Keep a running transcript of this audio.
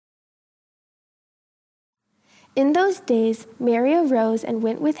In those days, Mary arose and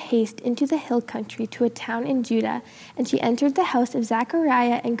went with haste into the hill country to a town in Judah, and she entered the house of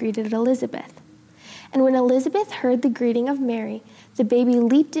Zechariah and greeted Elizabeth. And when Elizabeth heard the greeting of Mary, the baby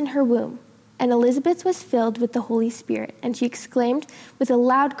leaped in her womb. And Elizabeth was filled with the Holy Spirit, and she exclaimed with a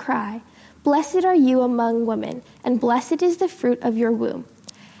loud cry, "Blessed are you among women, and blessed is the fruit of your womb.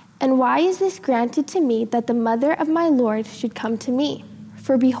 And why is this granted to me, that the mother of my Lord should come to me?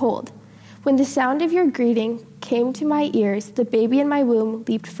 For behold, when the sound of your greeting came to my ears, the baby in my womb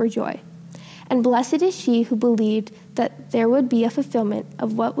leaped for joy. And blessed is she who believed that there would be a fulfillment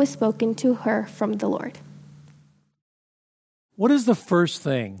of what was spoken to her from the Lord." What is the first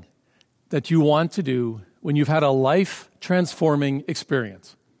thing that you want to do when you've had a life-transforming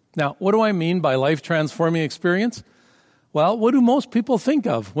experience? Now, what do I mean by life-transforming experience? Well, what do most people think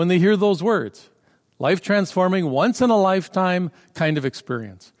of when they hear those words? Life-transforming, once-in-a-lifetime kind of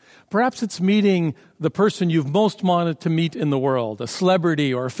experience. Perhaps it's meeting the person you've most wanted to meet in the world, a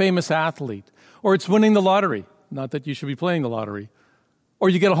celebrity or a famous athlete. Or it's winning the lottery. Not that you should be playing the lottery. Or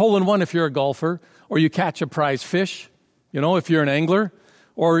you get a hole-in-one if you're a golfer. Or you catch a prize fish, if you're an angler.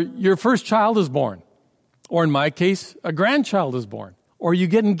 Or your first child is born. Or in my case, a grandchild is born. Or you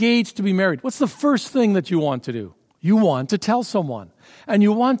get engaged to be married. What's the first thing that you want to do? You want to tell someone. And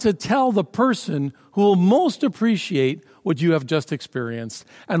you want to tell the person who will most appreciate what you have just experienced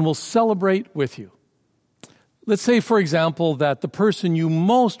and will celebrate with you. Let's say, for example, that the person you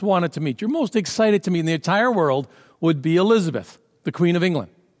most wanted to meet, you're most excited to meet in the entire world, would be Elizabeth, the Queen of England.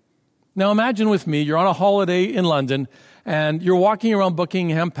 Now imagine with me, you're on a holiday in London, and you're walking around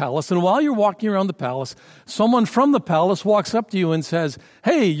Buckingham Palace, and while you're walking around the palace, someone from the palace walks up to you and says,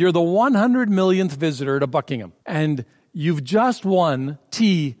 "Hey, you're the 100 millionth visitor to Buckingham, and you've just won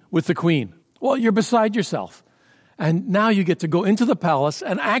tea with the Queen." Well, you're beside yourself. And now you get to go into the palace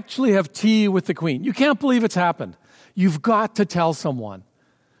and actually have tea with the Queen. You can't believe it's happened. You've got to tell someone.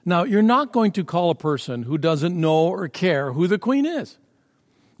 Now, you're not going to call a person who doesn't know or care who the Queen is.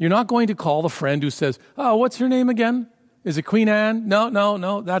 You're not going to call the friend who says, "Oh, what's her name again? Is it Queen Anne?"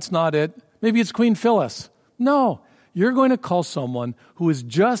 No, that's not it. Maybe it's Queen Phyllis. No, you're going to call someone who is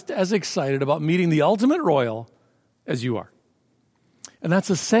just as excited about meeting the ultimate royal as you are. And that's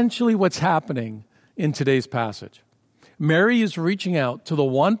essentially what's happening in today's passage. Mary is reaching out to the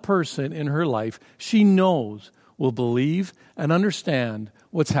one person in her life she knows will believe and understand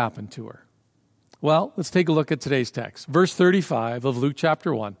what's happened to her. Well, let's take a look at today's text. Verse 35 of Luke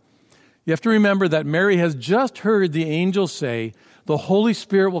chapter 1. You have to remember that Mary has just heard the angel say, "The Holy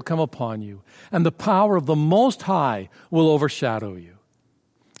Spirit will come upon you, and the power of the Most High will overshadow you.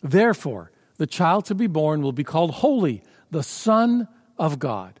 Therefore, the child to be born will be called Holy, the Son of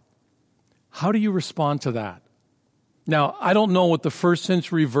God." How do you respond to that? Now, I don't know what the first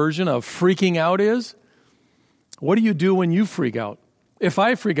century version of freaking out is. What do you do when you freak out? If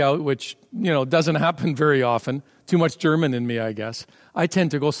I freak out, which, doesn't happen very often, too much German in me, I guess, I tend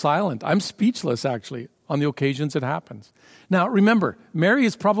to go silent. I'm speechless, actually, on the occasions it happens. Now, remember, Mary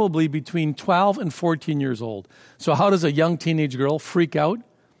is probably between 12 and 14 years old. So how does a young teenage girl freak out?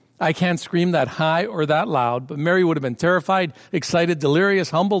 I can't scream that high or that loud, but Mary would have been terrified, excited,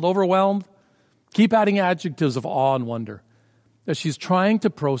 delirious, humbled, overwhelmed. Keep adding adjectives of awe and wonder. As she's trying to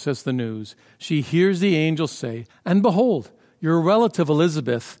process the news, she hears the angel say, "And behold, your relative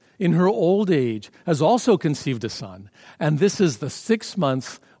Elizabeth, in her old age, has also conceived a son, and this is the 6th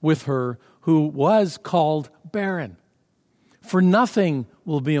month with her who was called barren. For nothing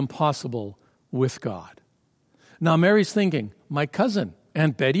will be impossible with God." Now Mary's thinking, my cousin,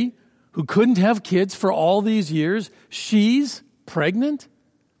 Aunt Betty, who couldn't have kids for all these years, she's pregnant?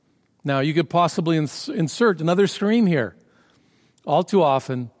 Now, you could possibly insert another scream here. All too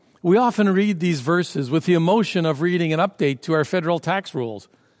often, we often read these verses with the emotion of reading an update to our federal tax rules.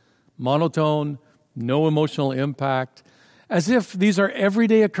 Monotone, no emotional impact, as if these are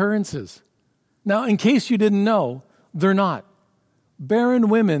everyday occurrences. Now, in case you didn't know, they're not. Barren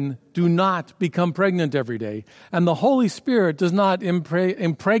women do not become pregnant every day, and the Holy Spirit does not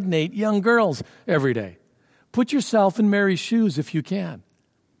impregnate young girls every day. Put yourself in Mary's shoes if you can.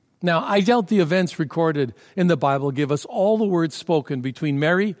 Now, I doubt the events recorded in the Bible give us all the words spoken between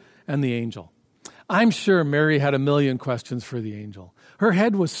Mary and the angel. I'm sure Mary had a million questions for the angel. Her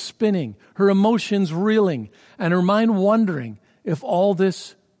head was spinning, her emotions reeling, and her mind wondering if all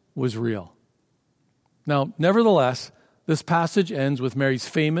this was real. Now, nevertheless, this passage ends with Mary's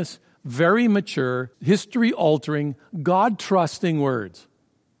famous, very mature, history-altering, God-trusting words.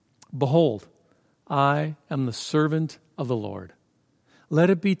 "Behold, I am the servant of the Lord. Let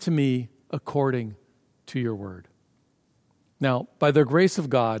it be to me according to your word." Now, by the grace of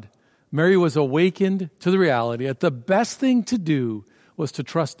God, Mary was awakened to the reality that the best thing to do was to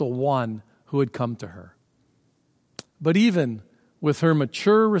trust the one who had come to her. But even with her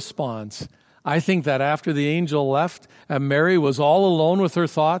mature response, I think that after the angel left and Mary was all alone with her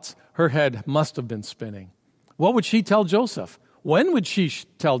thoughts, her head must have been spinning. What would she tell Joseph? When would she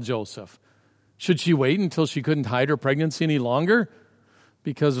tell Joseph? Should she wait until she couldn't hide her pregnancy any longer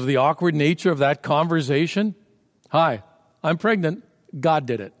because of the awkward nature of that conversation? Hi, I'm pregnant. God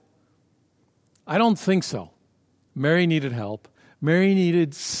did it. I don't think so. Mary needed help. Mary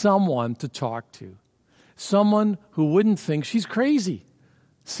needed someone to talk to. Someone who wouldn't think she's crazy.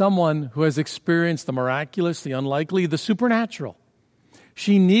 Someone who has experienced the miraculous, the unlikely, the supernatural.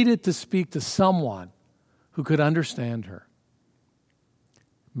 She needed to speak to someone who could understand her.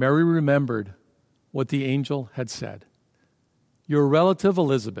 Mary remembered what the angel had said. Your relative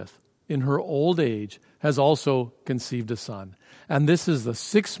Elizabeth, in her old age, has also conceived a son. And this is the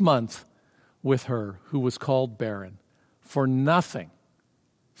 6th month with her who was called barren. For nothing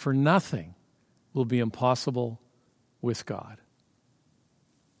will be impossible with God.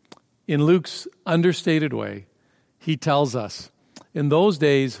 In Luke's understated way, he tells us, in those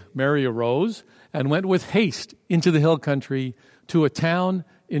days, Mary arose and went with haste into the hill country to a town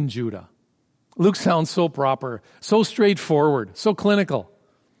in Judah. Luke sounds so proper, so straightforward, so clinical.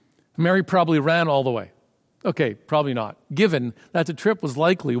 Mary probably ran all the way. Okay, probably not, given that the trip was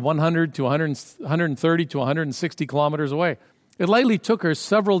likely 100 to 130 to 160 kilometers away. It likely took her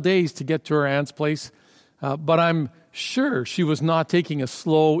several days to get to her aunt's place, but I'm sure she was not taking a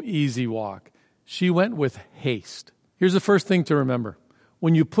slow, easy walk. She went with haste. Here's the first thing to remember.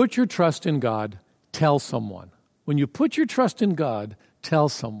 When you put your trust in God, tell someone. When you put your trust in God, tell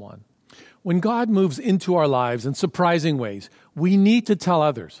someone. When God moves into our lives in surprising ways, we need to tell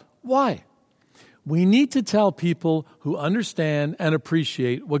others. Why? We need to tell people who understand and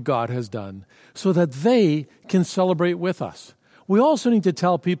appreciate what God has done so that they can celebrate with us. We also need to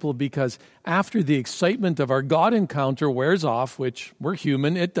tell people because after the excitement of our God encounter wears off, which we're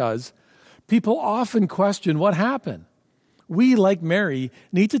human, it does, people often question what happened. We, like Mary,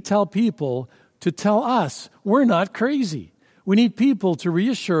 need to tell people to tell us we're not crazy. We need people to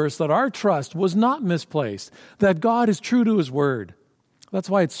reassure us that our trust was not misplaced, that God is true to His word. That's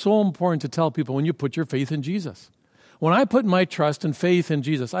why it's so important to tell people when you put your faith in Jesus. When I put my trust and faith in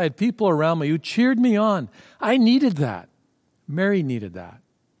Jesus, I had people around me who cheered me on. I needed that. Mary needed that.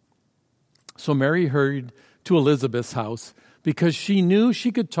 So Mary hurried to Elizabeth's house because she knew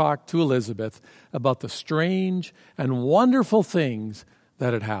she could talk to Elizabeth about the strange and wonderful things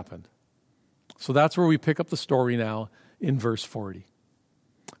that had happened. So that's where we pick up the story now in verse 40,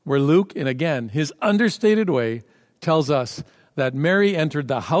 where Luke, in again his understated way, tells us that Mary entered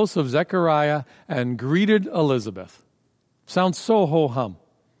the house of Zechariah and greeted Elizabeth. Sounds so ho-hum.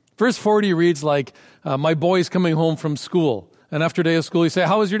 Verse 40 reads like, my boy's coming home from school. And after a day of school, you say,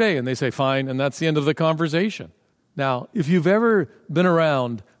 how was your day? And they say, fine. And that's the end of the conversation. Now, if you've ever been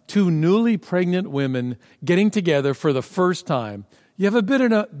around two newly pregnant women getting together for the first time, you have a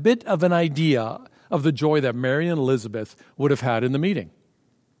bit of an idea of the joy that Mary and Elizabeth would have had in the meeting.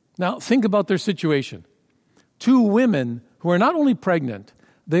 Now, think about their situation. Two women who are not only pregnant,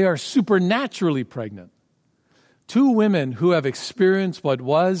 they are supernaturally pregnant. Two women who have experienced what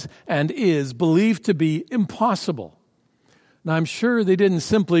was and is believed to be impossible. Now, I'm sure they didn't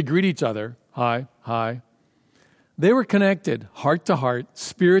simply greet each other, hi, hi. They were connected heart to heart,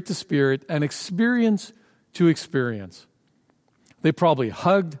 spirit to spirit, and experience to experience. They probably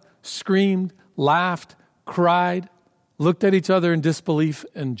hugged, screamed, laughed, cried, looked at each other in disbelief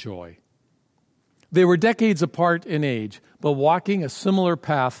and joy. They were decades apart in age, but walking a similar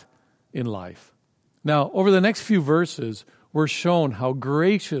path in life. Now, over the next few verses, we're shown how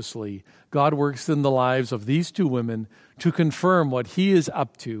graciously God works in the lives of these two women to confirm what He is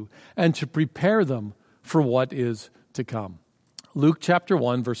up to and to prepare them for what is to come. Luke chapter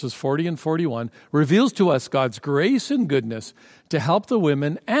 1, verses 40 and 41 reveals to us God's grace and goodness to help the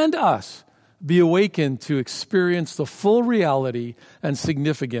women and us be awakened to experience the full reality and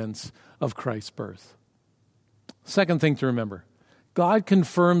significance of Christ's birth. Second thing to remember, God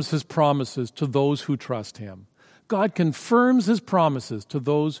confirms His promises to those who trust Him. God confirms His promises to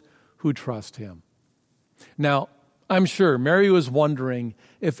those who trust Him. Now, I'm sure Mary was wondering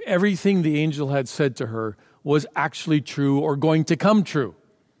if everything the angel had said to her was actually true or going to come true.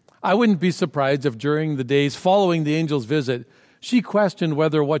 I wouldn't be surprised if during the days following the angel's visit, she questioned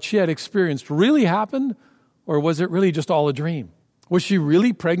whether what she had experienced really happened or was it really just all a dream. Was she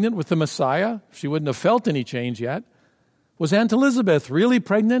really pregnant with the Messiah? She wouldn't have felt any change yet. Was Aunt Elizabeth really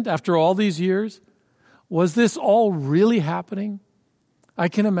pregnant after all these years? Was this all really happening? I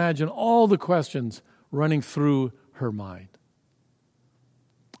can imagine all the questions running through her mind.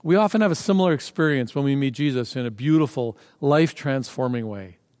 We often have a similar experience when we meet Jesus in a beautiful, life-transforming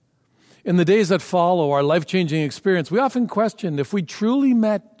way. In the days that follow our life-changing experience, we often question if we truly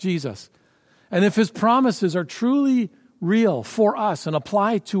met Jesus and if his promises are truly real for us and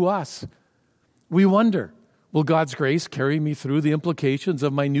apply to us. We wonder, will God's grace carry me through the implications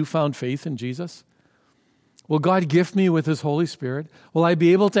of my newfound faith in Jesus? Will God gift me with his Holy Spirit? Will I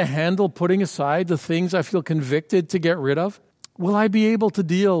be able to handle putting aside the things I feel convicted to get rid of? Will I be able to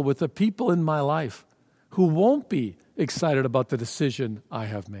deal with the people in my life who won't be excited about the decision I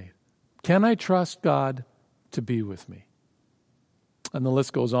have made? Can I trust God to be with me? And the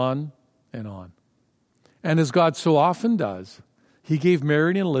list goes on and on. And as God so often does, he gave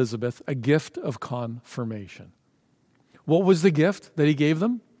Mary and Elizabeth a gift of confirmation. What was the gift that he gave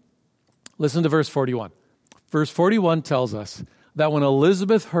them? Listen to verse 41. Verse 41 tells us that when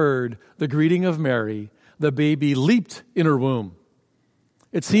Elizabeth heard the greeting of Mary, the baby leaped in her womb.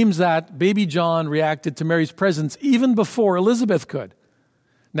 It seems that baby John reacted to Mary's presence even before Elizabeth could.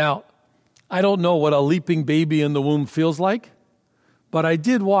 Now, I don't know what a leaping baby in the womb feels like, but I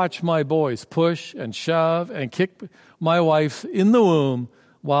did watch my boys push and shove and kick my wife in the womb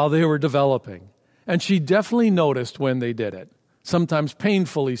while they were developing. And she definitely noticed when they did it, sometimes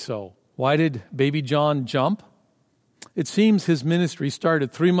painfully so. Why did baby John jump? It seems his ministry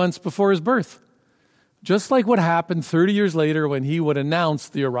started 3 months before his birth. Just like what happened 30 years later when he would announce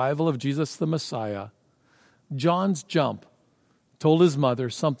the arrival of Jesus the Messiah, John's jump told his mother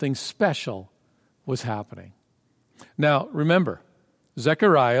something special was happening. Now, remember,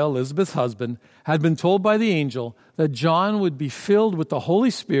 Zechariah, Elizabeth's husband, had been told by the angel that John would be filled with the Holy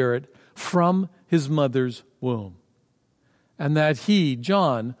Spirit from his mother's womb, and that he,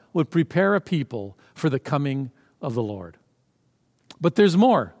 John, would prepare a people for the coming of the Lord. But there's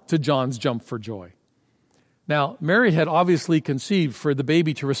more to John's jump for joy. Now, Mary had obviously conceived for the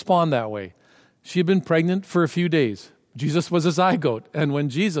baby to respond that way. She had been pregnant for a few days. Jesus was a zygote, and when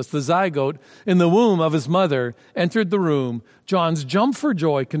Jesus, the zygote, in the womb of his mother, entered the room, John's jump for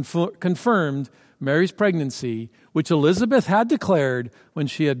joy confirmed Mary's pregnancy, which Elizabeth had declared when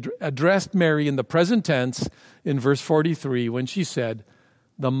she had addressed Mary in the present tense in verse 43, when she said,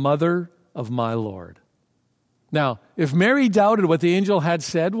 "The mother of my Lord." Now, if Mary doubted what the angel had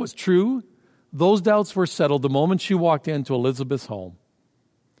said was true, those doubts were settled the moment she walked into Elizabeth's home.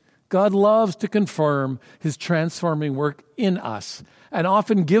 God loves to confirm his transforming work in us and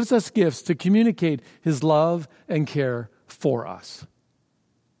often gives us gifts to communicate his love and care for us.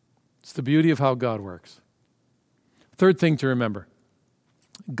 It's the beauty of how God works. Third thing to remember,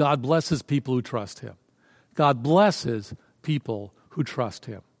 God blesses people who trust him. God blesses people who trust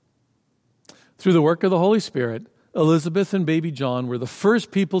him. Through the work of the Holy Spirit, Elizabeth and baby John were the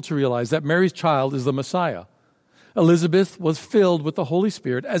first people to realize that Mary's child is the Messiah. Elizabeth was filled with the Holy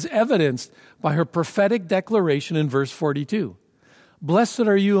Spirit as evidenced by her prophetic declaration in verse 42. "Blessed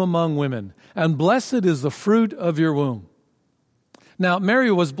are you among women, and blessed is the fruit of your womb." Now,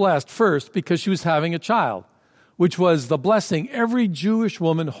 Mary was blessed first because she was having a child, which was the blessing every Jewish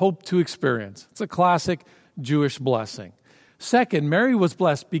woman hoped to experience. It's a classic Jewish blessing. Second, Mary was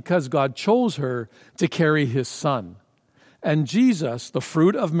blessed because God chose her to carry his son. And Jesus, the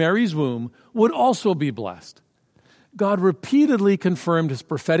fruit of Mary's womb, would also be blessed. God repeatedly confirmed his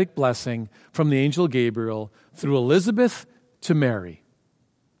prophetic blessing from the angel Gabriel through Elizabeth to Mary.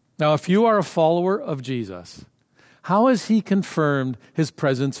 Now, if you are a follower of Jesus, how has he confirmed his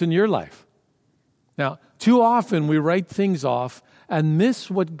presence in your life? Now, too often we write things off and miss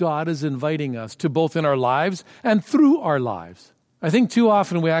what God is inviting us to both in our lives and through our lives. I think too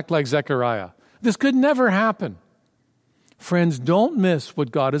often we act like Zechariah. This could never happen. Friends, don't miss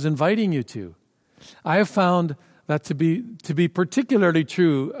what God is inviting you to. I have found that to be particularly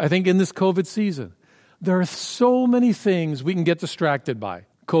true, I think, in this COVID season. There are so many things we can get distracted by.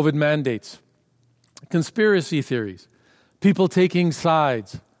 COVID mandates, conspiracy theories, people taking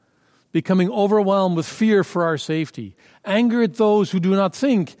sides, becoming overwhelmed with fear for our safety, anger at those who do not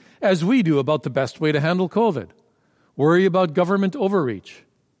think as we do about the best way to handle COVID, worry about government overreach.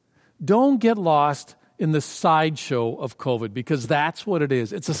 Don't get lost in the sideshow of COVID, because that's what it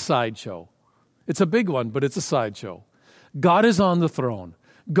is. It's a sideshow. It's a big one, but it's a sideshow. God is on the throne.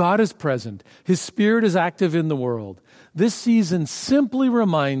 God is present. His Spirit is active in the world. This season simply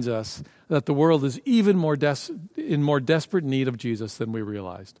reminds us that the world is even more in more desperate need of Jesus than we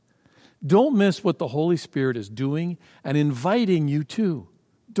realized. Don't miss what the Holy Spirit is doing and inviting you to.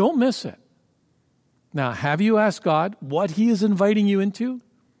 Don't miss it. Now, have you asked God what he is inviting you into?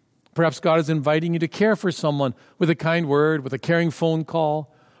 Perhaps God is inviting you to care for someone with a kind word, with a caring phone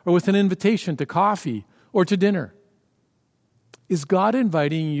call, or with an invitation to coffee or to dinner. Is God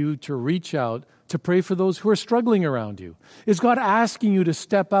inviting you to reach out to pray for those who are struggling around you? Is God asking you to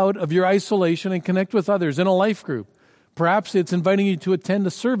step out of your isolation and connect with others in a life group? Perhaps it's inviting you to attend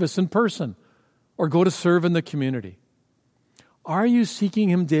a service in person or go to serve in the community. Are you seeking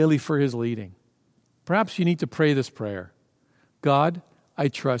Him daily for His leading? Perhaps you need to pray this prayer. God, I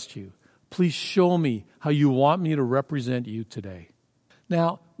trust you. Please show me how you want me to represent you today.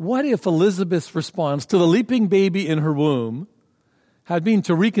 Now, what if Elizabeth's response to the leaping baby in her womb had been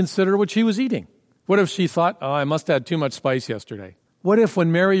to reconsider what she was eating? What if she thought, oh, I must have had too much spice yesterday? What if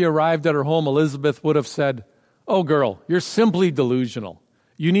when Mary arrived at her home, Elizabeth would have said, oh, girl, you're simply delusional.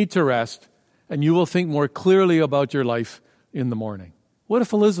 You need to rest, and you will think more clearly about your life in the morning. What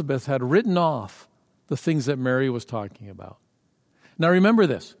if Elizabeth had written off the things that Mary was talking about? Now remember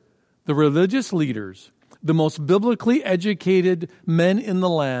this, the religious leaders, the most biblically educated men in the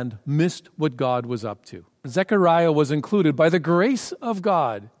land, missed what God was up to. Zechariah was included by the grace of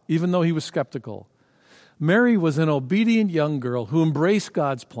God, even though he was skeptical. Mary was an obedient young girl who embraced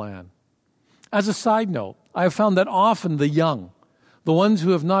God's plan. As a side note, I have found that often the young, the ones who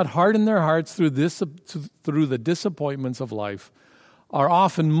have not hardened their hearts through the disappointments of life, are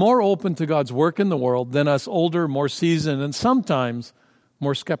often more open to God's work in the world than us older, more seasoned, and sometimes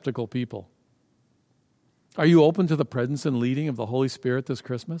more skeptical people. Are you open to the presence and leading of the Holy Spirit this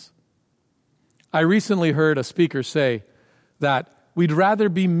Christmas? I recently heard a speaker say that we'd rather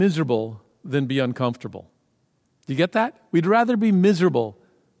be miserable than be uncomfortable. Do you get that? We'd rather be miserable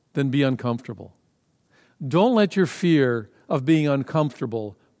than be uncomfortable. Don't let your fear of being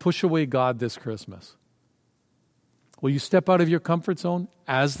uncomfortable push away God this Christmas. Will you step out of your comfort zone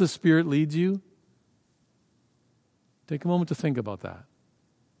as the Spirit leads you? Take a moment to think about that.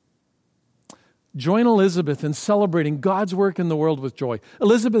 Join Elizabeth in celebrating God's work in the world with joy.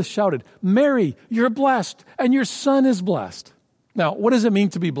 Elizabeth shouted, Mary, you're blessed, and your son is blessed. Now, what does it mean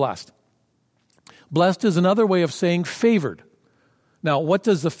to be blessed? Blessed is another way of saying favored. Now, what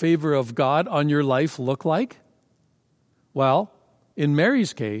does the favor of God on your life look like? Well, in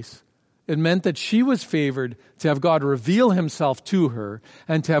Mary's case, it meant that she was favored to have God reveal Himself to her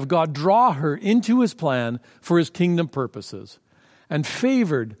and to have God draw her into His plan for His kingdom purposes, and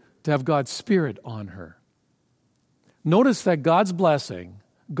favored to have God's Spirit on her. Notice that God's blessing,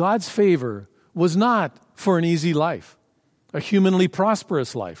 God's favor, was not for an easy life, a humanly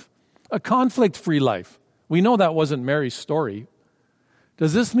prosperous life, a conflict-free life. We know that wasn't Mary's story.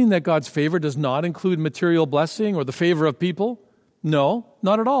 Does this mean that God's favor does not include material blessing or the favor of people? No,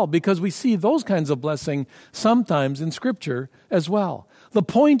 not at all, because we see those kinds of blessing sometimes in Scripture as well. The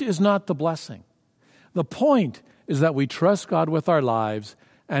point is not the blessing. The point is that we trust God with our lives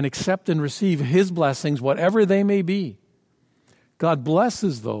and accept and receive His blessings, whatever they may be. God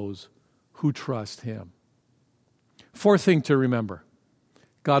blesses those who trust Him. Fourth thing to remember,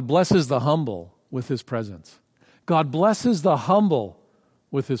 God blesses the humble with His presence. God blesses the humble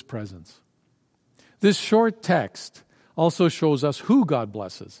with His presence. This short text also shows us who God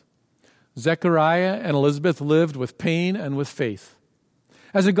blesses. Zechariah and Elizabeth lived with pain and with faith.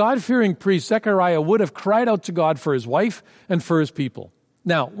 As a God-fearing priest, Zechariah would have cried out to God for his wife and for his people.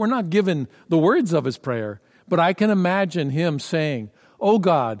 Now, we're not given the words of his prayer, but I can imagine him saying, "Oh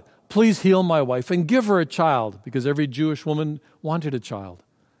God, please heal my wife and give her a child," because every Jewish woman wanted a child.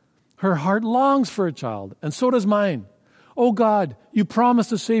 Her heart longs for a child, and so does mine. "Oh God, you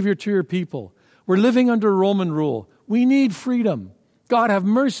promised a Savior to your people. We're living under Roman rule. We need freedom. God, have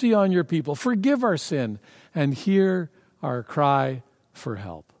mercy on your people. Forgive our sin, and hear our cry for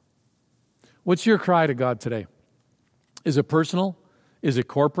help." What's your cry to God today? Is it personal? Is it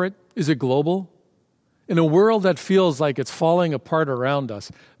corporate? Is it global? In a world that feels like it's falling apart around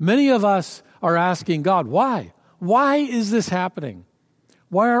us, many of us are asking God, why? Why is this happening?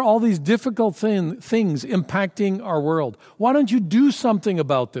 Why are all these difficult things impacting our world? Why don't you do something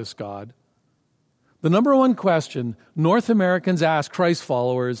about this, God? The number one question North Americans ask Christ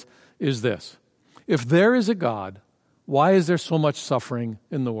followers is this: if there is a God, why is there so much suffering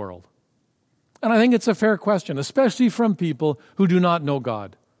in the world? And I think it's a fair question, especially from people who do not know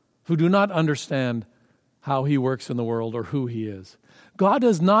God, who do not understand how He works in the world or who He is. God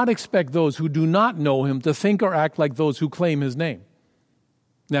does not expect those who do not know Him to think or act like those who claim His name.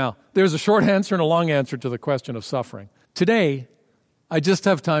 Now, there's a short answer and a long answer to the question of suffering. Today, I just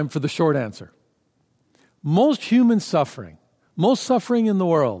have time for the short answer. Most human suffering, most suffering in the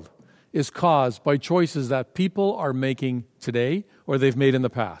world is caused by choices that people are making today or they've made in the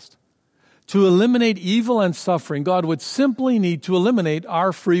past. To eliminate evil and suffering, God would simply need to eliminate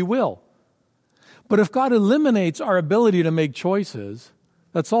our free will. But if God eliminates our ability to make choices,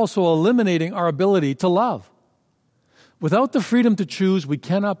 that's also eliminating our ability to love. Without the freedom to choose, we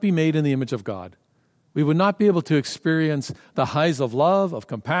cannot be made in the image of God. We would not be able to experience the highs of love, of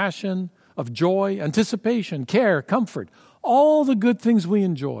compassion, of joy, anticipation, care, comfort, all the good things we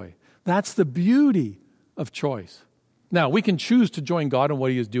enjoy. That's the beauty of choice. Now, we can choose to join God in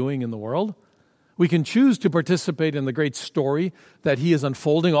what He is doing in the world. We can choose to participate in the great story that He is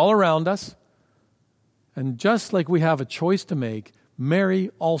unfolding all around us. And just like we have a choice to make, Mary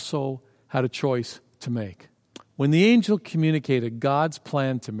also had a choice to make. When the angel communicated God's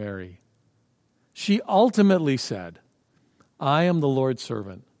plan to Mary, she ultimately said, I am the Lord's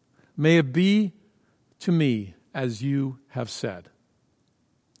servant. May it be to me as you have said.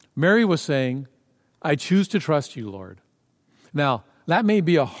 Mary was saying, I choose to trust you, Lord. Now, that may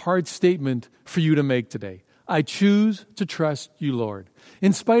be a hard statement for you to make today. I choose to trust you, Lord.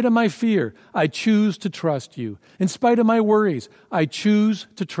 In spite of my fear, I choose to trust you. In spite of my worries, I choose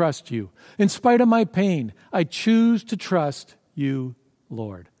to trust you. In spite of my pain, I choose to trust you,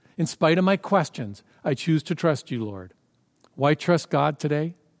 Lord. In spite of my questions, I choose to trust you, Lord. Why trust God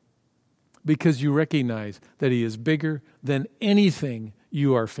today? Because you recognize that He is bigger than anything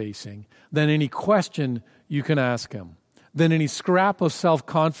you are facing, than any question you can ask Him, than any scrap of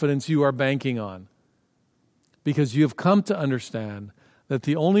self-confidence you are banking on. Because you have come to understand that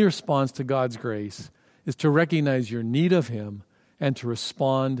the only response to God's grace is to recognize your need of Him and to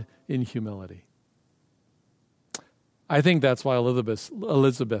respond in humility. I think that's why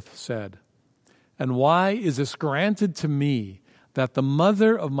Elizabeth said, and why is this granted to me that the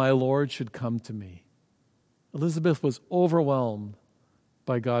mother of my Lord should come to me? Elizabeth was overwhelmed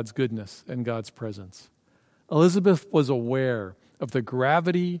by God's goodness and God's presence. Elizabeth was aware of the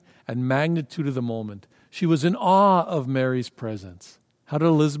gravity and magnitude of the moment. She was in awe of Mary's presence. How did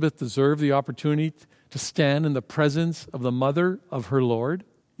Elizabeth deserve the opportunity to stand in the presence of the mother of her Lord?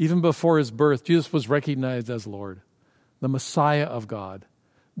 Even before His birth, Jesus was recognized as Lord, the Messiah of God.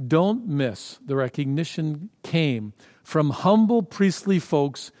 Don't miss the recognition came from humble priestly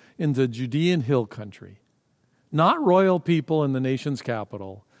folks in the Judean hill country. Not royal people in the nation's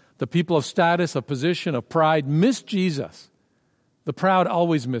capital. The people of status, of position, of pride miss Jesus. The proud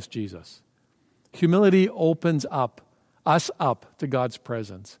always miss Jesus. Humility opens us up to God's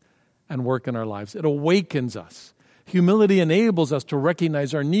presence and work in our lives. It awakens us. Humility enables us to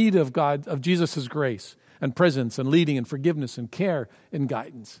recognize our need of God, of Jesus' grace and presence and leading and forgiveness and care and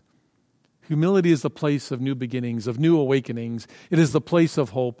guidance. Humility is the place of new beginnings, of new awakenings. It is the place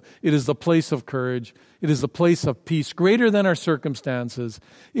of hope. It is the place of courage. It is the place of peace greater than our circumstances.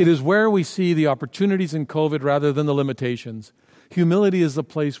 It is where we see the opportunities in COVID rather than the limitations. Humility is the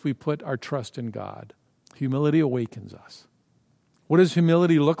place we put our trust in God. Humility awakens us. What does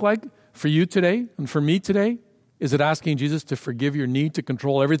humility look like for you today and for me today? Is it asking Jesus to forgive your need to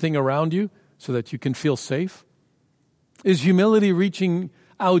control everything around you so that you can feel safe? Is humility reaching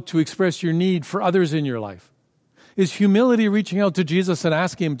out to express your need for others in your life? Is humility reaching out to Jesus and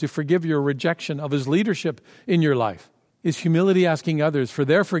asking Him to forgive your rejection of His leadership in your life? Is humility asking others for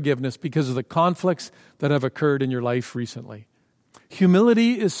their forgiveness because of the conflicts that have occurred in your life recently?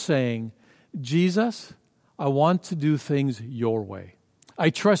 Humility is saying, Jesus, I want to do things your way. I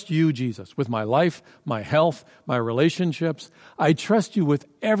trust you, Jesus, with my life, my health, my relationships. I trust you with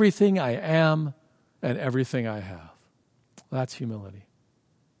everything I am and everything I have. That's humility.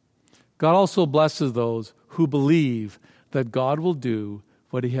 God also blesses those who believe that God will do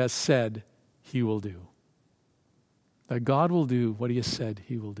what He has said He will do. That God will do what He has said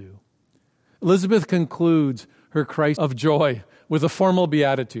He will do. Elizabeth concludes her cry of joy with a formal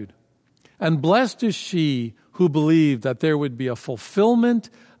beatitude. And blessed is she who believed that there would be a fulfillment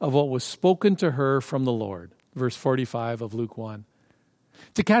of what was spoken to her from the Lord. Verse 45 of Luke 1.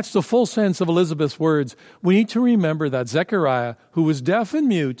 To catch the full sense of Elizabeth's words, we need to remember that Zechariah, who was deaf and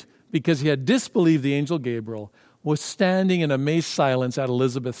mute because he had disbelieved the angel Gabriel, was standing in amazed silence at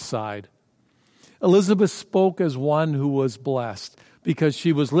Elizabeth's side. Elizabeth spoke as one who was blessed because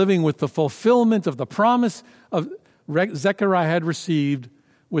she was living with the fulfillment of the promise of Zechariah had received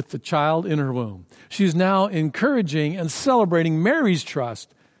with the child in her womb. She's now encouraging and celebrating Mary's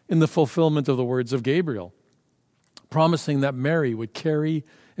trust in the fulfillment of the words of Gabriel, promising that Mary would carry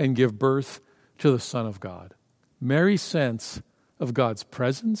and give birth to the Son of God. Mary's sense of God's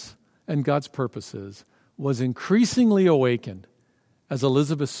presence and God's purposes was increasingly awakened as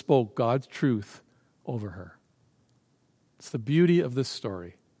Elizabeth spoke God's truth over her. It's the beauty of this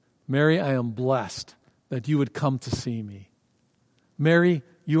story. Mary, I am blessed that you would come to see me. Mary,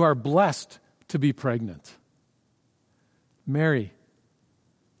 you are blessed to be pregnant. Mary,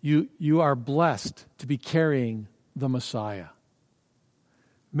 you are blessed to be carrying the Messiah.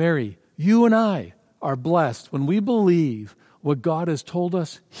 Mary, you and I are blessed when we believe what God has told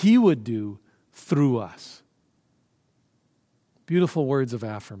us He would do through us. Beautiful words of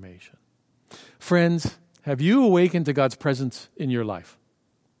affirmation. Friends, have you awakened to God's presence in your life?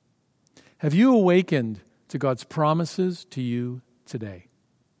 Have you awakened to God's promises to you today?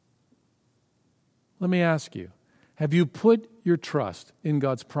 Let me ask you, have you put your trust in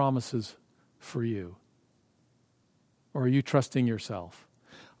God's promises for you? Or are you trusting yourself?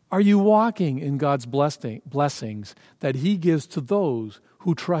 Are you walking in God's blessings that He gives to those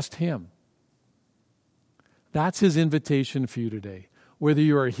who trust Him? That's His invitation for you today. Whether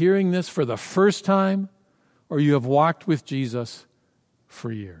you are hearing this for the first time or you have walked with Jesus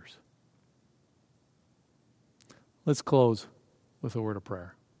for years. Let's close with a word of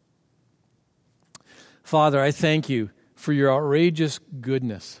prayer. Father, I thank you for your outrageous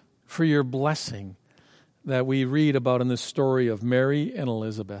goodness, for your blessing that we read about in the story of Mary and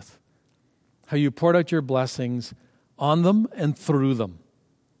Elizabeth. How you poured out your blessings on them and through them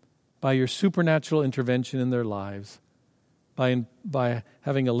by your supernatural intervention in their lives, by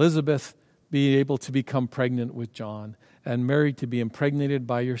having Elizabeth be able to become pregnant with John and Mary to be impregnated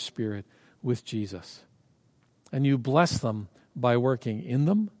by your Spirit with Jesus. And you bless them by working in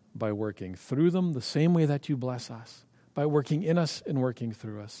them, by working through them, the same way that you bless us, by working in us and working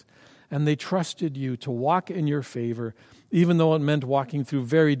through us. And they trusted you to walk in your favor, even though it meant walking through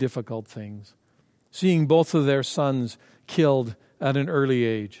very difficult things. Seeing both of their sons killed at an early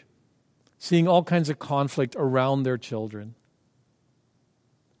age. Seeing all kinds of conflict around their children.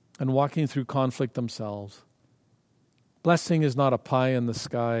 And walking through conflict themselves. Blessing is not a pie in the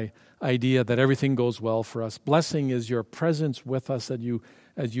sky idea that everything goes well for us. Blessing is your presence with us, that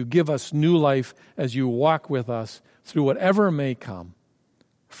as you give us new life, as you walk with us through whatever may come,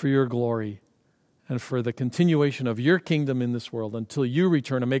 for your glory and for the continuation of your kingdom in this world until you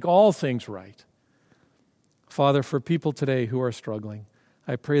return and make all things right. Father, for people today who are struggling,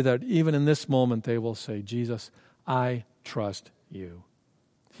 I pray that even in this moment they will say, Jesus, I trust you.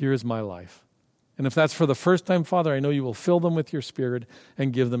 Here is my life. And if that's for the first time, Father, I know you will fill them with your Spirit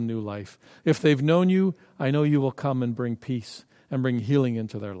and give them new life. If they've known you, I know you will come and bring peace and bring healing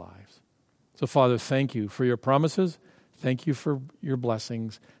into their lives. So, Father, thank you for your promises. Thank you for your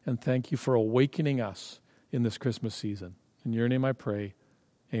blessings, and thank you for awakening us in this Christmas season. In your name I pray,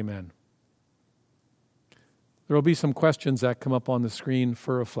 amen. There will be some questions that come up on the screen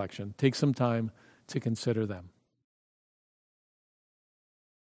for reflection. Take some time to consider them.